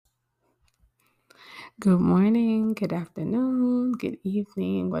Good morning, good afternoon, good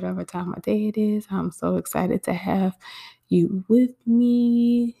evening, whatever time of day it is. I'm so excited to have you with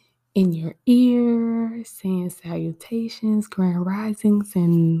me in your ear, saying salutations, grand risings,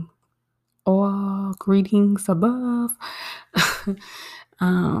 and all greetings above.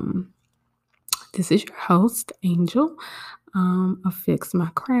 um, this is your host, Angel. I fixed my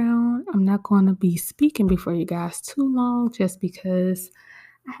crown. I'm not going to be speaking before you guys too long just because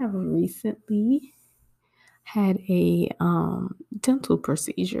I have recently had a dental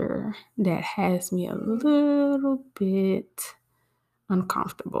procedure that has me a little bit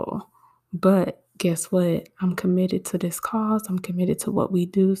uncomfortable. But guess what? I'm committed to this cause. I'm committed to what we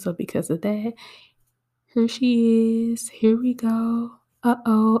do. So because of that, here she is. Here we go.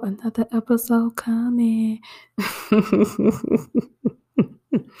 Uh-oh, another episode coming.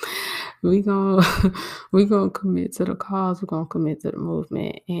 we gonna we gonna commit to the cause. We're gonna commit to the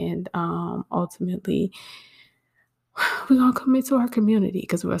movement, and ultimately we're going to commit to our community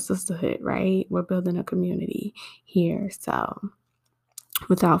because we're a sisterhood, right? We're building a community here. So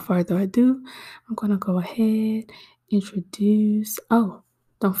without further ado, I'm going to go ahead, introduce,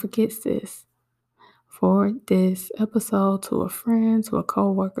 don't forget, sis, for this episode to a friend, to a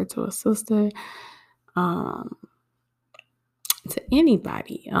coworker, to a sister, um, to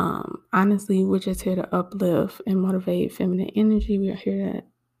anybody. Honestly, we're just here to uplift and motivate feminine energy. We are here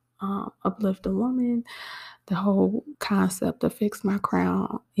to uplift the woman. The whole concept of Fix My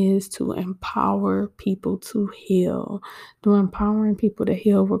Crown is to empower people to heal. Through empowering people to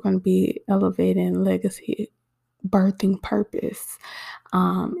heal, we're going to be elevating legacy, birthing purpose.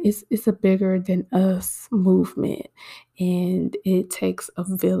 It's a bigger than us movement, and it takes a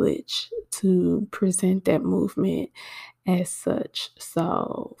village to present that movement as such.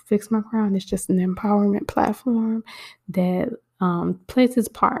 So, Fix My Crown is just an empowerment platform that plays its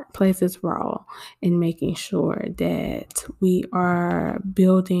part, plays its role in making sure that we are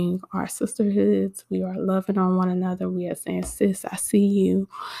building our sisterhoods, we are loving on one another, we are saying, sis, I see you,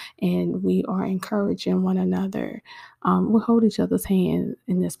 and we are encouraging one another. We hold each other's hand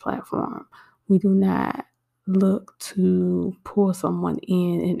in this platform. We do not look to pull someone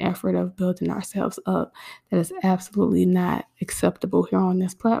in effort of building ourselves up. That is absolutely not acceptable here on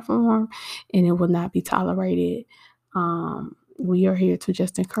this platform, and it will not be tolerated. We are here to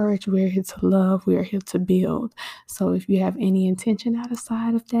just encourage. We are here to love. We are here to build. So if you have any intention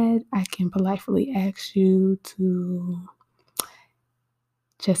outside of that, I can politely ask you to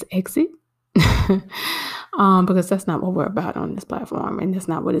just exit. Because that's not what we're about on this platform, and that's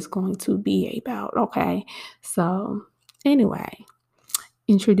not what it's going to be about. Okay. So anyway,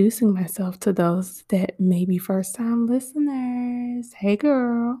 introducing myself to those that may be first time listeners. Hey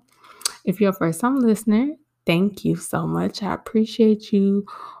girl. If you're a first time listener, thank you so much. I appreciate you.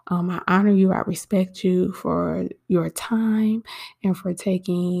 I honor you. I respect you for your time and for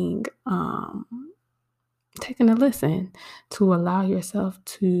taking a listen to allow yourself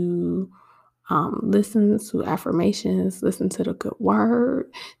to listen to affirmations, listen to the good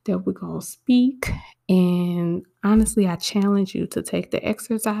word that we're going to speak. And honestly, I challenge you to take the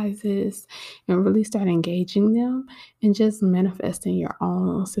exercises and really start engaging them and just manifesting your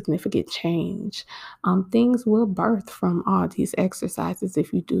own significant change. Things will birth from all these exercises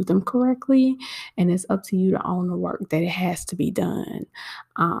if you do them correctly. And it's up to you to own the work that it has to be done.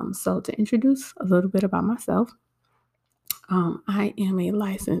 So to introduce a little bit about myself, I am a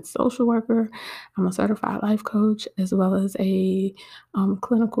licensed social worker. I'm a certified life coach as well as a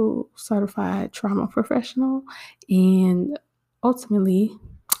clinical certified trauma professional. And ultimately,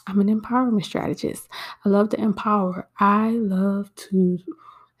 I'm an empowerment strategist. I love to empower. I love to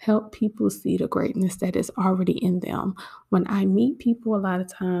help people see the greatness that is already in them. When I meet people, a lot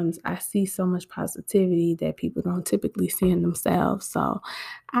of times I see so much positivity that people don't typically see in themselves. So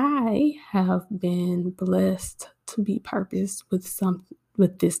I have been blessed to be purposed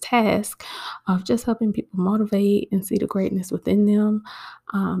with this task of just helping people motivate and see the greatness within them,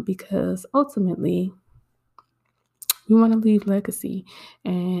 because ultimately we want to leave legacy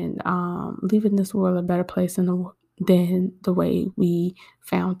and leaving this world a better place than the way we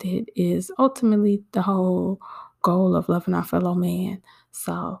found it is ultimately the whole goal of loving our fellow man.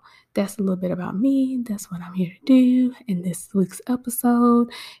 So that's a little bit about me. That's what I'm here to do. And this week's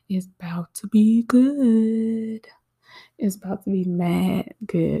episode is about to be good. It's about to be mad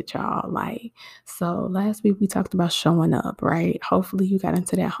good, y'all. So last week we talked about showing up, right? Hopefully you got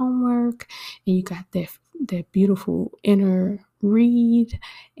into that homework and you got that beautiful inner read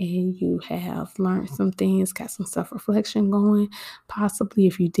and you have learned some things, got some self-reflection going. Possibly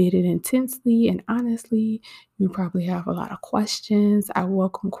if you did it intensely and honestly, you probably have a lot of questions. I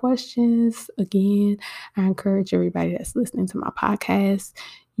welcome questions. Again, I encourage everybody that's listening to my podcast,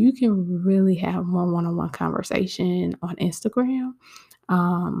 you can really have more one-on-one conversation on Instagram.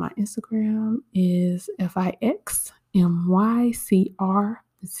 My Instagram is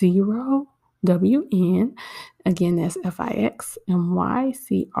FIXMYCR0WN. Again, that's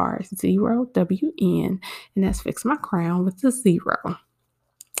FIXMYCR0WN. And that's Fix My Crown with the zero.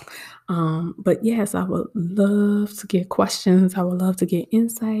 But yes, I would love to get questions. I would love to get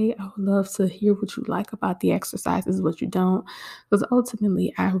insight. I would love to hear what you like about the exercises, what you don't. Because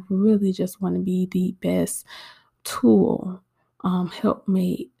ultimately, I really just want to be the best tool,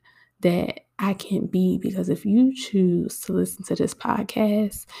 helpmate that I can be. Because if you choose to listen to this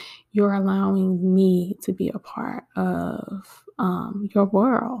podcast, you're allowing me to be a part of your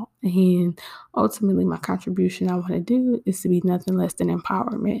world. And ultimately, my contribution I want to do is to be nothing less than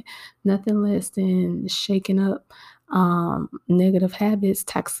empowerment, nothing less than shaking up negative habits,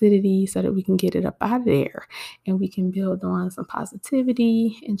 toxicity, so that we can get it up out of there and we can build on some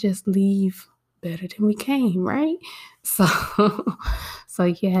positivity and just leave better than we came, right? So, so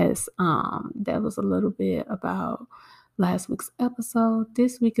yes, that was a little bit about last week's episode.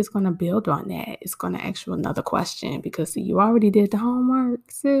 This week is going to build on that. It's going to ask you another question because see, you already did the homework,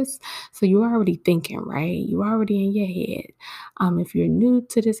 sis. So you're already thinking, right? You're already in your head. If you're new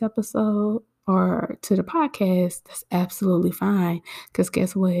to this episode or to the podcast, that's absolutely fine. Because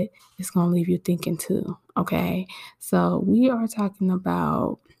guess what? It's going to leave you thinking too. Okay. So we are talking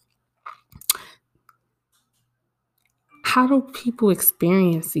about how do people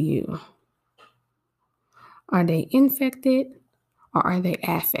experience you? Are they infected or are they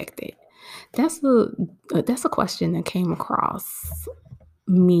affected? That's a question that came across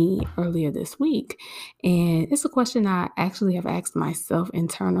me earlier this week. And it's a question I actually have asked myself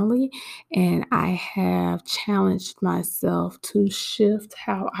internally. And I have challenged myself to shift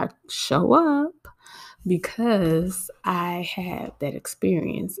how I show up because I had that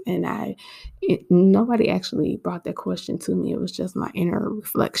experience and nobody actually brought that question to me. It was just my inner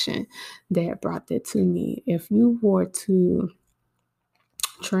reflection that brought that to me. If you were to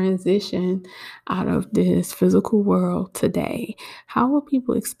transition out of this physical world today, how will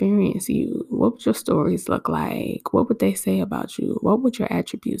people experience you? What would your stories look like? What would they say about you? What would your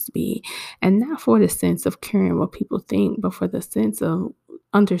attributes be? And not for the sense of caring what people think, but for the sense of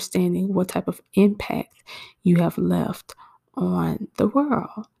understanding what type of impact you have left on the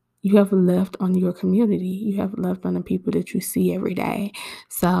world. You have left on your community. You have left on the people that you see every day.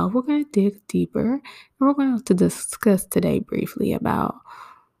 So we're going to dig deeper and we're going to discuss today briefly about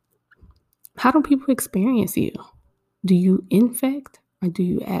how do people experience you? Do you infect or do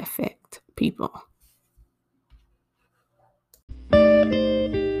you affect people?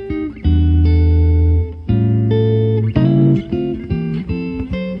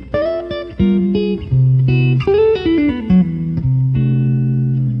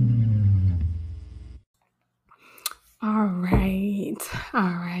 All right. All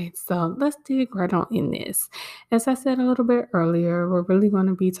right. So let's dig right on in this. As I said a little bit earlier, we're really going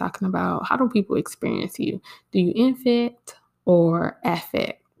to be talking about how do people experience you? Do you infect or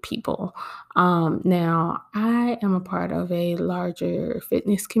affect people? Now, I am a part of a larger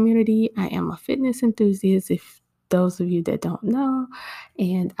fitness community. I am a fitness enthusiast, if those of you that don't know,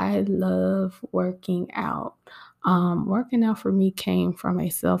 and I love working out. Working out for me came from a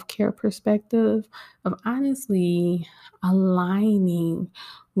self-care perspective of honestly aligning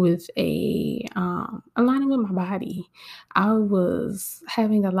with aligning with my body. I was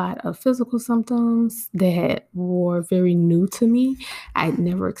having a lot of physical symptoms that were very new to me. I'd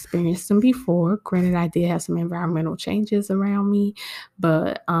never experienced them before. Granted, I did have some environmental changes around me,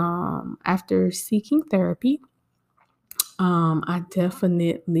 but after seeking therapy, I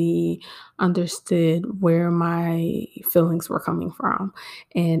definitely understood where my feelings were coming from.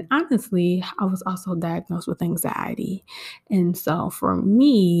 And honestly, I was also diagnosed with anxiety. And so for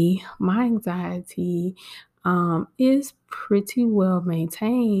me, my anxiety is pretty well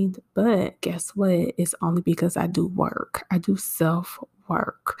maintained, but guess what? It's only because I do work. I do self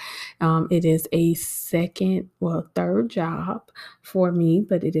work. It is a third job for me,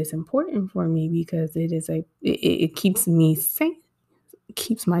 but it is important for me because it keeps me sane,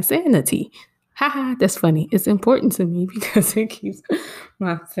 keeps my sanity. Haha, that's funny. It's important to me because it keeps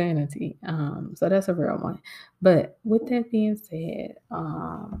my sanity. So that's a real one. But with that being said,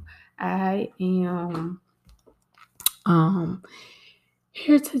 I am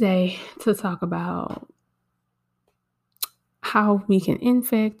here today to talk about how we can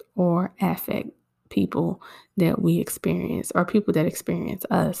infect or affect people that we experience or people that experience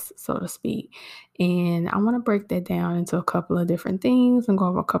us, so to speak. And I want to break that down into a couple of different things and go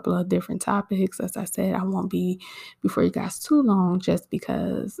over a couple of different topics. As I said, I won't be before you guys too long just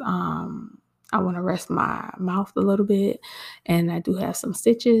because I want to rest my mouth a little bit, and I do have some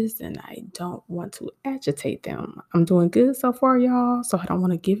stitches and I don't want to agitate them. I'm doing good so far, y'all, so I don't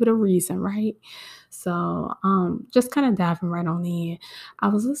want to give it a reason, right? So, just kind of diving right on in. I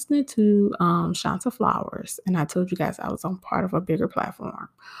was listening to Shanta Flowers, and I told you guys I was on part of a bigger platform,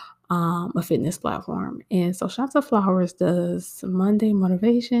 a fitness platform. And so Shanta Flowers does Monday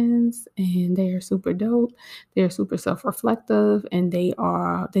motivations, and they are super dope. They're super self-reflective, and they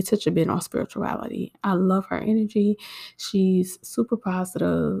touch a bit on spirituality. I love her energy. She's super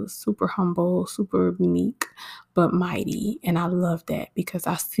positive, super humble, super meek, but mighty. And I love that because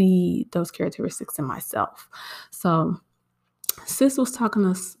I see those characteristics in myself. So sis was talking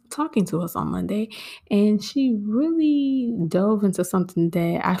to us on Monday, and she really dove into something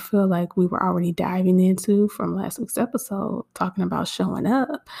that I feel like we were already diving into from last week's episode, talking about showing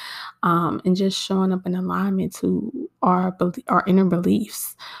up, and just showing up in alignment to our inner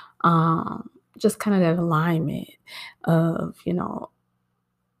beliefs, just kind of that alignment of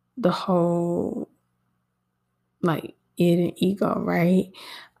the whole like id and ego, right?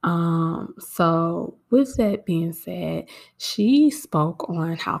 So with that being said, she spoke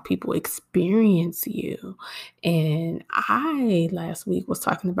on how people experience you. And I last week was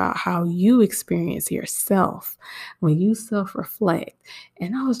talking about how you experience yourself when you self-reflect.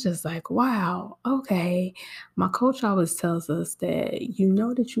 And I was just like, wow, okay. My coach always tells us that you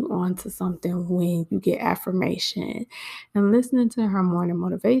know that you're onto something when you get affirmation. And listening to her morning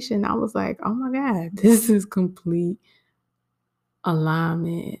motivation, I was like, oh my God, this is complete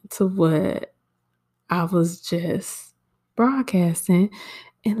alignment to what I was just broadcasting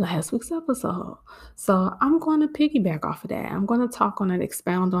in last week's episode. So I'm going to piggyback off of that. I'm going to talk on it,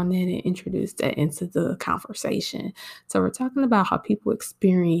 expound on that, and introduce that into the conversation. So we're talking about how people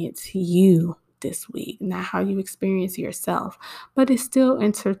experience you this week, not how you experience yourself, but it still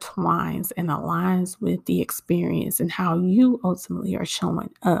intertwines and aligns with the experience and how you ultimately are showing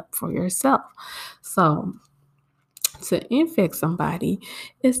up for yourself. So to infect somebody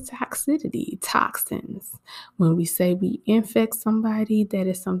is toxicity, toxins. When we say we infect somebody, that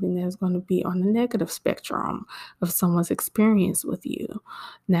is something that is going to be on the negative spectrum of someone's experience with you.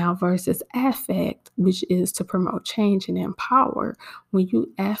 Now, versus affect, which is to promote change and empower. When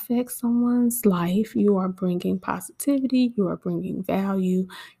you affect someone's life, you are bringing positivity, you are bringing value,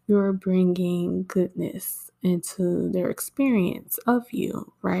 you are bringing goodness into their experience of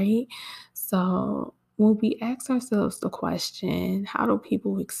you, right? So, when we ask ourselves the question, how do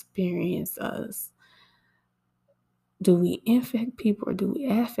people experience us? Do we infect people or do we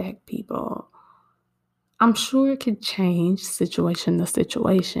affect people? I'm sure it could change situation to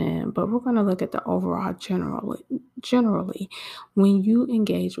situation, but we're going to look at the overall generally. When you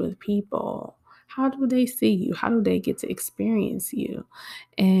engage with people, how do they see you? How do they get to experience you?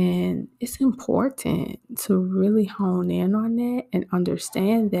 And it's important to really hone in on that and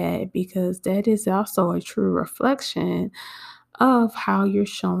understand that because that is also a true reflection of how you're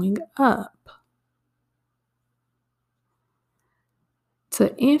showing up.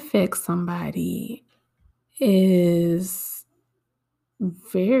 To infect somebody is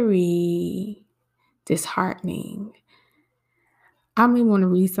very disheartening. I may want to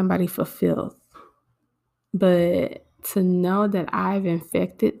read somebody for filth, but to know that I've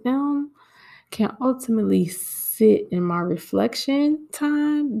infected them can ultimately sit in my reflection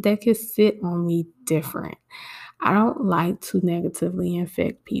time that can sit on me different. I don't like to negatively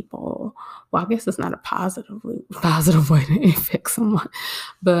infect people. Well, I guess it's not a positive way to infect someone,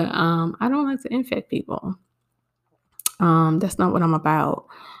 but I don't like to infect people. That's not what I'm about.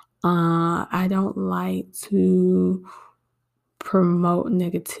 I don't like to promote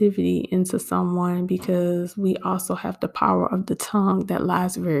negativity into someone because we also have the power of the tongue that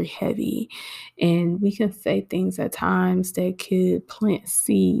lies very heavy. And we can say things at times that could plant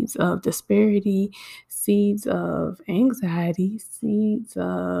seeds of disparity, seeds of anxiety, seeds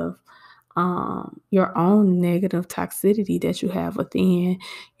of your own negative toxicity that you have within.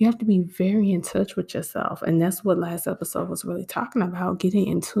 You have to be very in touch with yourself. And that's what last episode was really talking about, getting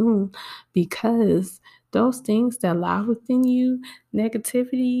in tune, because those things that lie within you,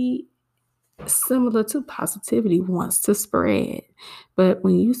 negativity, similar to positivity wants to spread. But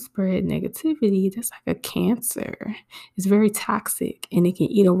when you spread negativity, that's like a cancer. It's very toxic and it can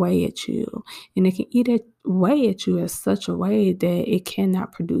eat away at you. And it can away at you in such a way that it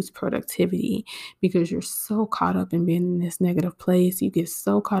cannot produce productivity because you're so caught up in being in this negative place. You get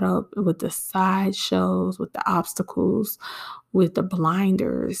so caught up with the sideshows, with the obstacles, with the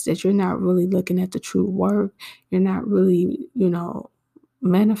blinders that you're not really looking at the true work. You're not really,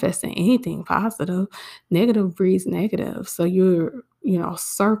 manifesting anything positive. Negative breeds negative. So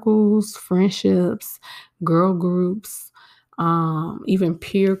circles, friendships, girl groups, even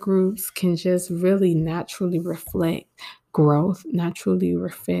peer groups can just really naturally reflect growth, naturally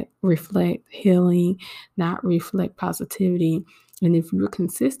reflect healing, not reflect positivity. And if you're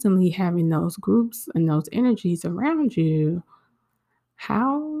consistently having those groups and those energies around you,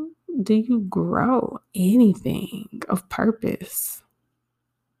 how do you grow anything of purpose?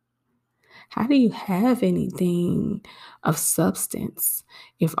 How do you have anything of substance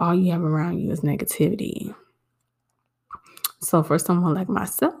if all you have around you is negativity? So for someone like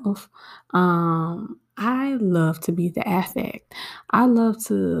myself, I love to be the affect. I love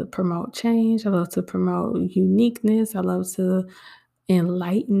to promote change. I love to promote uniqueness. I love to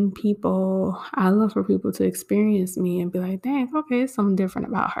enlighten people. I love for people to experience me and be like, dang, okay, it's something different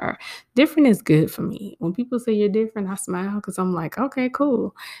about her. Different is good for me. When people say you're different, I smile because I'm like, okay,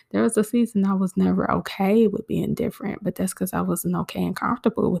 cool. There was a season I was never okay with being different, but that's because I wasn't okay and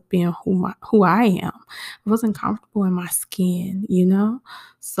comfortable with being who I am. I wasn't comfortable in my skin.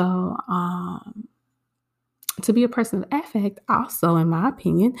 So to be a person of affect, also, in my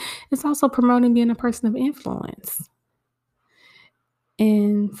opinion, is also promoting being a person of influence.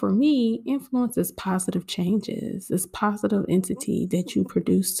 And for me, influence is positive changes. It's positive entity that you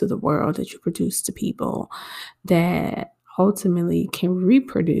produce to the world, that you produce to people, that ultimately can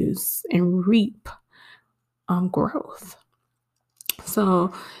reproduce and reap growth.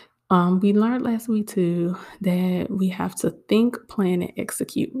 So we learned last week too that we have to think, plan, and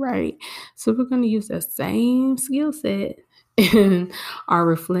execute, right? So we're going to use that same skill set in our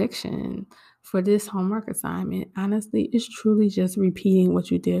reflection for this homework assignment. Honestly, it's truly just repeating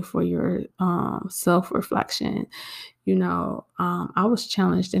what you did for your self reflection. I was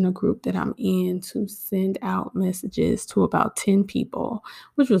challenged in a group that I'm in to send out messages to about 10 people,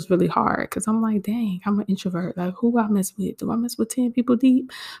 which was really hard because I'm like, dang, I'm an introvert. Like, who I mess with? Do I mess with 10 people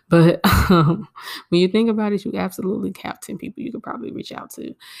deep? But when you think about it, you absolutely have 10 people you could probably reach out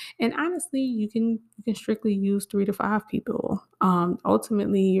to. And honestly, you can strictly use 3 to 5 people.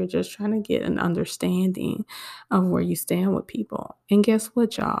 Ultimately, you're just trying to get an understanding of where you stand with people. And guess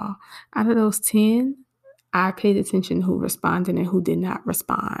what, y'all? Out of those 10, I paid attention who responded and who did not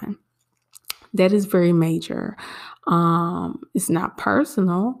respond. That is very major. It's not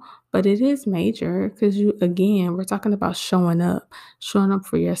personal, but it is major because we're talking about showing up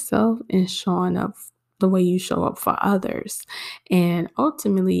for yourself and showing up the way you show up for others. And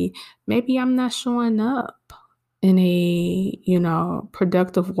ultimately, maybe I'm not showing up in a,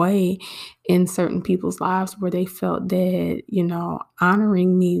 productive way in certain people's lives where they felt that,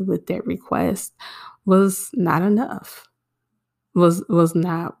 honoring me with that request was not enough, was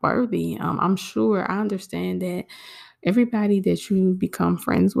not worthy. I'm sure I understand that everybody that you become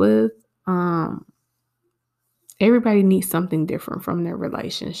friends with, um, everybody needs something different from their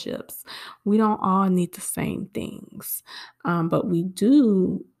relationships. We don't all need the same things, but we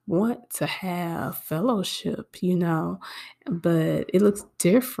do want to have fellowship, but it looks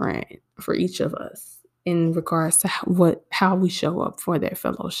different for each of us in regards to how we show up for that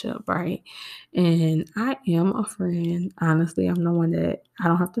fellowship, right? And I am a friend. Honestly, I'm the one that I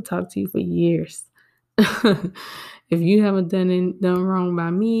don't have to talk to you for years. If you haven't done wrong by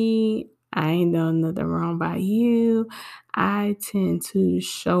me, I ain't done nothing wrong by you. I tend to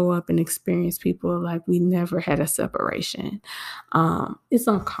show up and experience people like we never had a separation. It's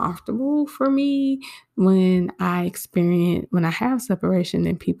uncomfortable for me when I have separation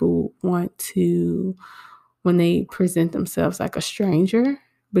and people when they present themselves like a stranger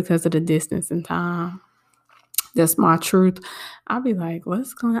because of the distance and time. That's my truth. I'll be like,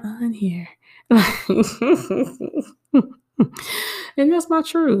 what's going on here? And that's my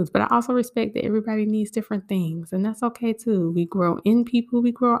truth. But I also respect that everybody needs different things. And that's okay too. We grow in people,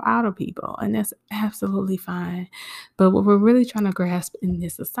 we grow out of people. And that's absolutely fine. But what we're really trying to grasp in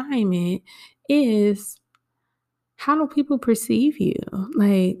this assignment is, how do people perceive you?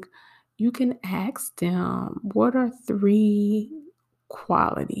 Like, you can ask them, what are 3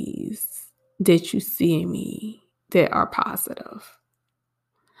 qualities that you see in me that are positive?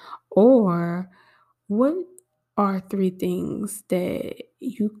 Or what are 3 things that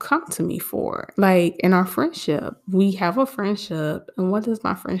you come to me for? Like in our friendship, we have a friendship, and what does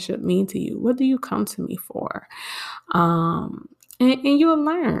my friendship mean to you? What do you come to me for? Um, and you'll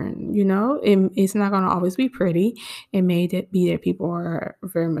learn, it's not going to always be pretty. It may be that people are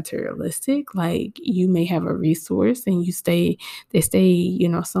very materialistic. Like you may have a resource and they stay,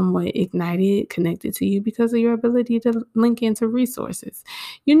 somewhat ignited, connected to you because of your ability to link into resources.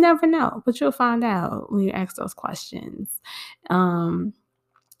 You never know, but you'll find out when you ask those questions. Um,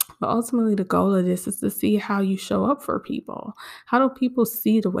 but ultimately, the goal of this is to see how you show up for people. How do people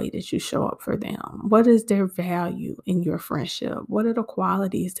see the way that you show up for them? What is their value in your friendship? What are the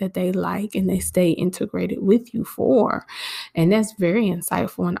qualities that they like and they stay integrated with you for? And that's very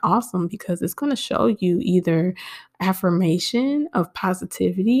insightful and awesome because it's going to show you either affirmation of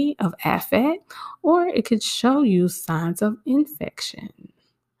positivity, of affect, or it could show you signs of infection.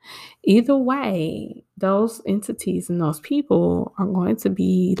 Either way, those entities and those people are going to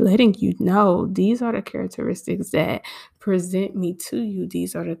be letting you know these are the characteristics that present me to you.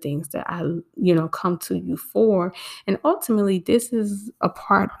 These are the things that I, come to you for. And ultimately, this is a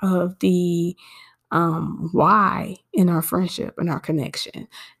part of the why in our friendship and our connection.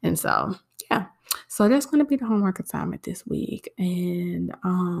 And so, yeah. So that's going to be the homework assignment this week. And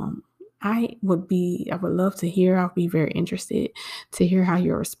I would love to hear, I'll be very interested to hear how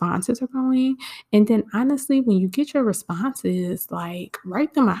your responses are going. And then honestly, when you get your responses, like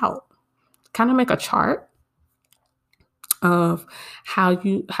write them out. Kind of make a chart of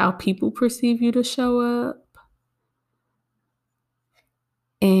how people perceive you to show up.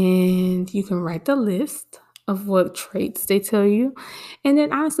 And you can write the list of what traits they tell you. And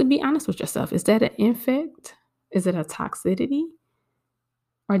then honestly, be honest with yourself. Is that an infect? Is it a toxicity?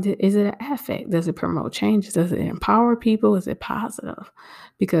 Or is it an affect? Does it promote changes? Does it empower people? Is it positive?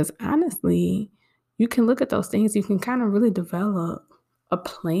 Because honestly, you can look at those things. You can kind of really develop a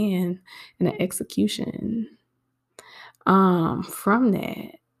plan and an execution from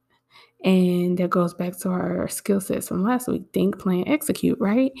that. And that goes back to our skill sets from last week. Think, plan, execute,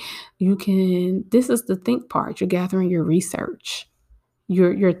 right? This is the think part. You're gathering your research.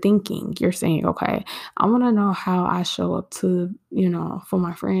 You're thinking. You're saying, okay, I want to know how I show up to, for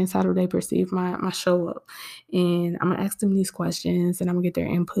my friends. How do they perceive my show up? And I'm gonna ask them these questions and I'm gonna get their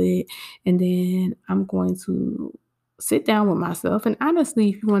input. And then I'm going to sit down with myself. And honestly,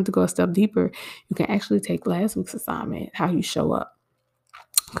 if you want to go a step deeper, you can actually take last week's assignment, how you show up.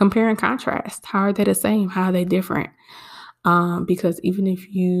 Compare and contrast. How are they the same? How are they different? Because even if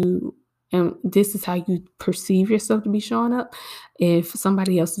and this is how you perceive yourself to be showing up, if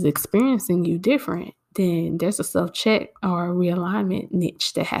somebody else is experiencing you different, then there's a self-check or a realignment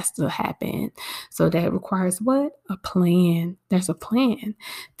niche that has to happen. So that requires what? A plan. There's a plan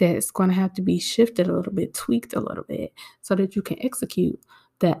that's going to have to be shifted a little bit, tweaked a little bit, so that you can execute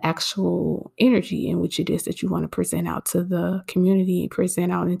the actual energy in which it is that you want to present out to the community,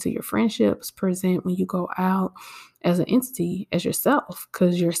 present out into your friendships, present when you go out as an entity, as yourself,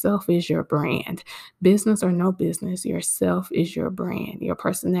 because yourself is your brand. Business or no business, yourself is your brand. Your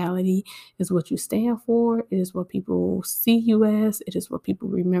personality is what you stand for. It is what people see you as. It is what people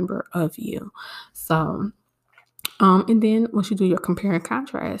remember of you. So, and then once you do your compare and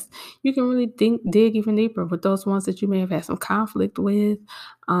contrast, you can really dig even deeper with those ones that you may have had some conflict with.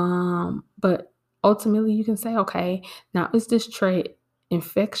 But ultimately, you can say, okay, now is this trait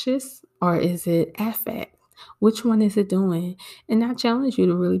infectious or is it affect? Which one is it doing? And I challenge you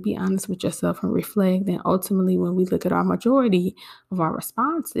to really be honest with yourself and reflect. And ultimately, when we look at our majority of our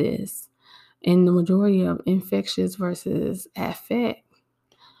responses and the majority of infectious versus affect,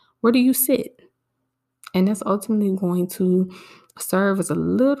 where do you sit? And that's ultimately going to serve as a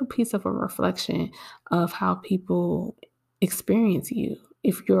little piece of a reflection of how people experience you.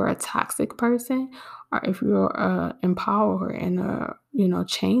 If you're a toxic person or if you're a empower and a,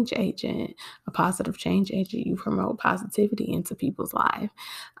 change agent, a positive change agent, you promote positivity into people's life.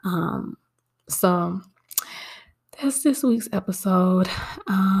 So that's this week's episode.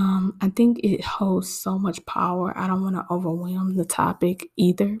 I think it holds so much power. I don't want to overwhelm the topic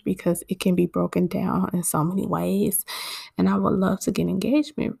either because it can be broken down in so many ways. And I would love to get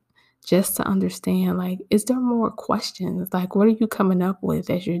engagement just to understand, like, is there more questions? Like, what are you coming up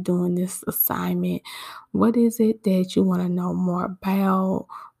with as you're doing this assignment? What is it that you want to know more about?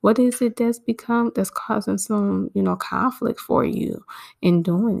 What is it that's causing some, conflict for you in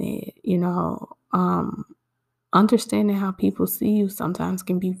doing it? Understanding how people see you sometimes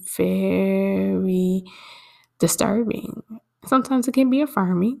can be very disturbing. Sometimes it can be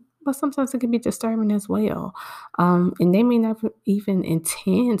affirming, but sometimes it can be disturbing as well. And they may never even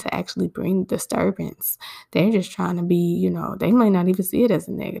intend to actually bring disturbance. They're just trying to be, they might not even see it as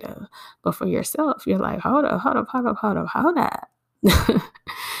a negative. But for yourself, you're like, hold up, hold up, hold up, hold up, hold up.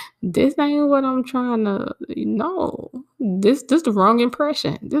 This ain't what I'm trying to no. This the wrong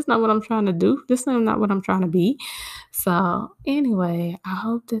impression. This not what I'm trying to do. This is not what I'm trying to be. So anyway, I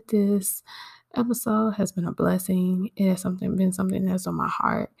hope that this episode has been a blessing. It has been something that's on my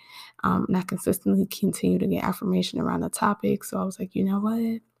heart. And I consistently continue to get affirmation around the topic. So I was like, you know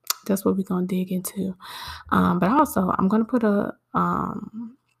what? That's what we're gonna dig into. But also I'm gonna put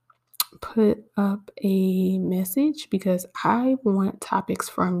up a message because I want topics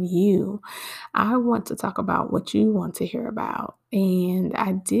from you. I want to talk about what you want to hear about. And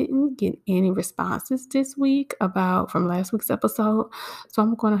I didn't get any responses this week about from last week's episode. So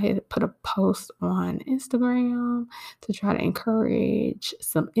I'm going to ahead and put a post on Instagram to try to encourage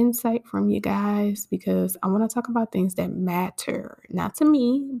some insight from you guys because I want to talk about things that matter, not to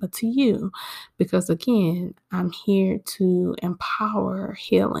me, but to you. Because again, I'm here to empower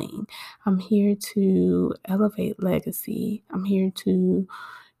healing. I'm here to elevate legacy. I'm here to,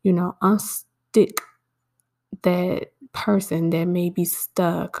 unstick that person that may be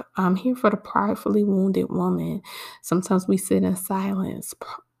stuck. I'm here for the pridefully wounded woman. Sometimes we sit in silence,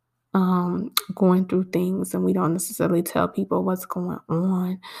 going through things, and we don't necessarily tell people what's going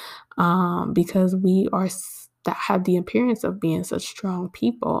on because we that have the appearance of being such strong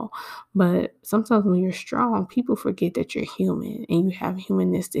people. But sometimes when you're strong, people forget that you're human and you have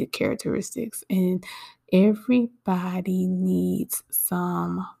humanistic characteristics. And everybody needs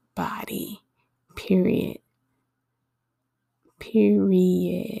somebody, period.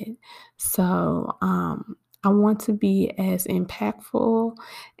 Period. So, I want to be as impactful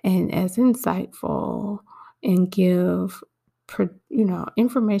and as insightful and give,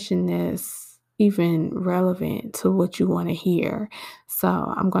 information that's even relevant to what you want to hear. So,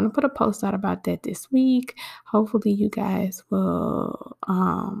 I'm going to put a post out about that this week. Hopefully, you guys will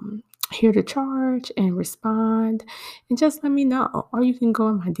hear the charge and respond and just let me know. Or you can go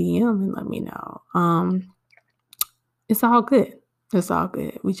in my DM and let me know. It's all good. It's all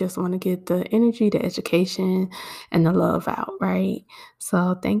good. We just want to get the energy, the education, and the love out, right?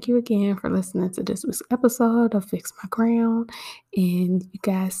 So thank you again for listening to this week's episode of Fix My Ground. And you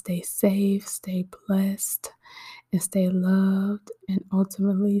guys stay safe, stay blessed, and stay loved, and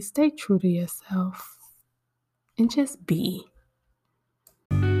ultimately stay true to yourself and just be.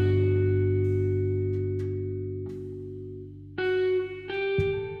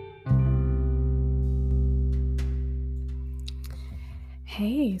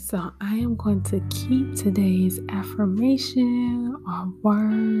 Hey, so I am going to keep today's affirmation or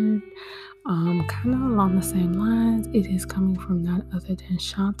word kind of along the same lines. It is coming from none other than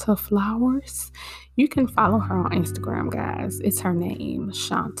Shanta Flowers. You can follow her on Instagram, guys. It's her name,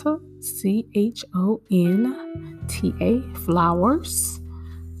 Shanta, Chonta Flowers.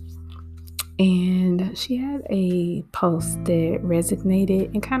 And she had a post that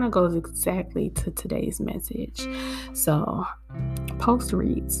resonated and kind of goes exactly to today's message. So, post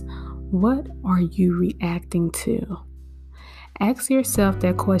reads, "What are you reacting to?" Ask yourself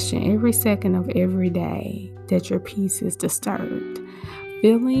that question every second of every day that your peace is disturbed.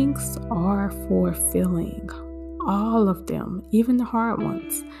 Feelings are for feeling. All of them, even the hard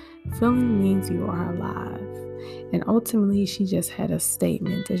ones. Feeling means you are alive. And ultimately, she just had a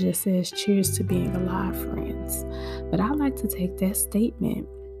statement that just says, "Cheers to being alive, friends." But I like to take that statement,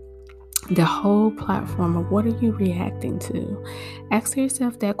 the whole platform of what are you reacting to? Ask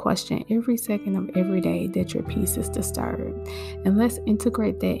yourself that question every second of every day that your peace is disturbed. And let's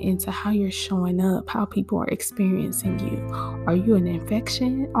integrate that into how you're showing up, how people are experiencing you. Are you an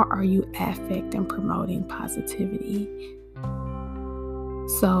infection or are you affect and promoting positivity?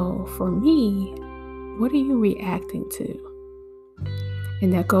 So for me, what are you reacting to?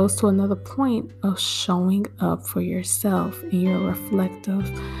 And that goes to another point of showing up for yourself in your reflective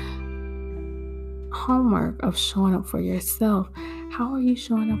homework of showing up for yourself. How are you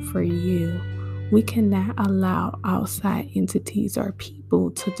showing up for you? We cannot allow outside entities or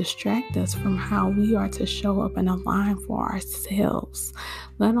people to distract us from how we are to show up and align for ourselves,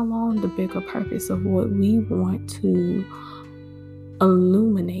 let alone the bigger purpose of what we want to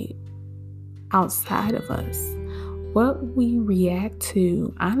illuminate outside of us. What we react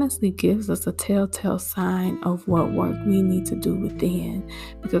to honestly gives us a telltale sign of what work we need to do within.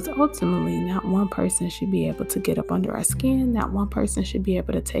 Because ultimately, not one person should be able to get up under our skin, not one person should be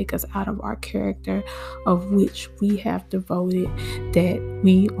able to take us out of our character, of which we have devoted that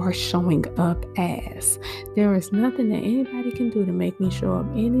we are showing up as. There is nothing that anybody can do to make me show up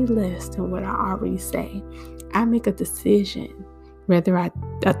any less than what I already say. I make a decision, whether a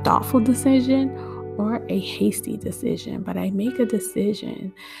thoughtful decision or a hasty decision, but I make a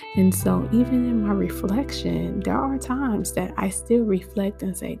decision. And so, even in my reflection, there are times that I still reflect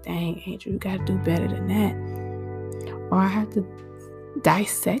and say, dang, Angel, you got to do better than that. Or I have to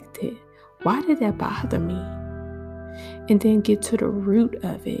dissect it. Why did that bother me? And then get to the root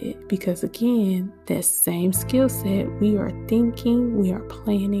of it. Because again, that same skill set, we are thinking, we are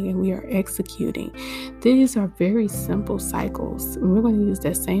planning, and we are executing. These are very simple cycles. And we're going to use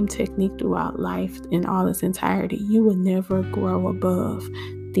that same technique throughout life in all its entirety. You will never grow above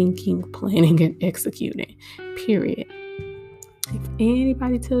thinking, planning, and executing. Period. If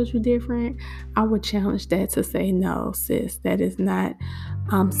anybody tells you different, I would challenge that to say, no, sis, that is not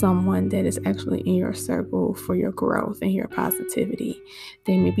someone that is actually in your circle for your growth and your positivity.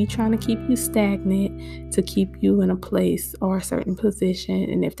 They may be trying to keep you stagnant, to keep you in a place or a certain position.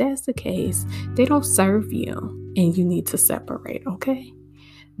 And if that's the case, they don't serve you and you need to separate, okay?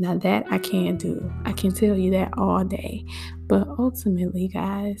 Now that I can do. I can tell you that all day. But ultimately,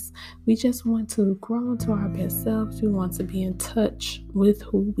 guys, we just want to grow into our best selves. We want to be in touch with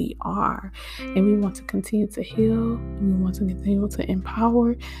who we are. And we want to continue to heal. We want to continue to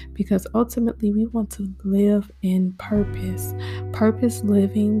empower, because ultimately we want to live in purpose. Purpose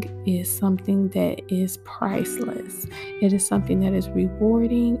living is something that is priceless. It is something that is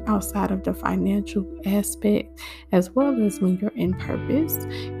rewarding outside of the financial aspect, as well as when you're in purpose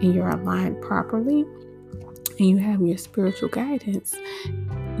and you're aligned properly and you have your spiritual guidance.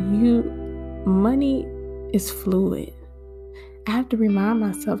 Money is fluid. I have to remind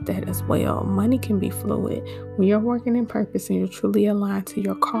myself that as well. Money can be fluid. When you're working in purpose and you're truly aligned to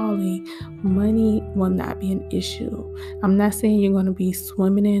your calling, money will not be an issue. I'm not saying you're going to be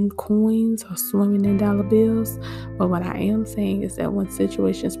swimming in coins or swimming in dollar bills, but what I am saying is that when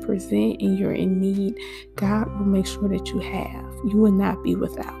situations present and you're in need, God will make sure that you have. You will not be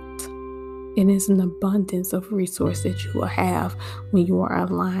without. It is an abundance of resource that you will have when you are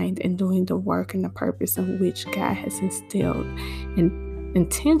aligned and doing the work and the purpose in which God has instilled and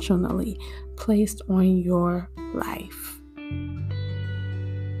intentionally placed on your life.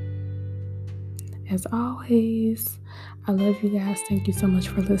 As always, I love you guys. Thank you so much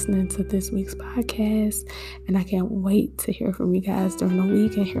for listening to this week's podcast. And I can't wait to hear from you guys during the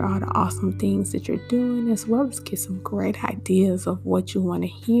week and hear all the awesome things that you're doing, as well as get some great ideas of what you want to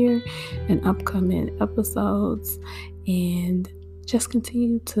hear in upcoming episodes. And just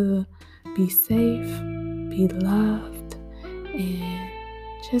continue to be safe, be loved, and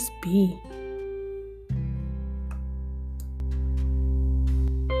just be.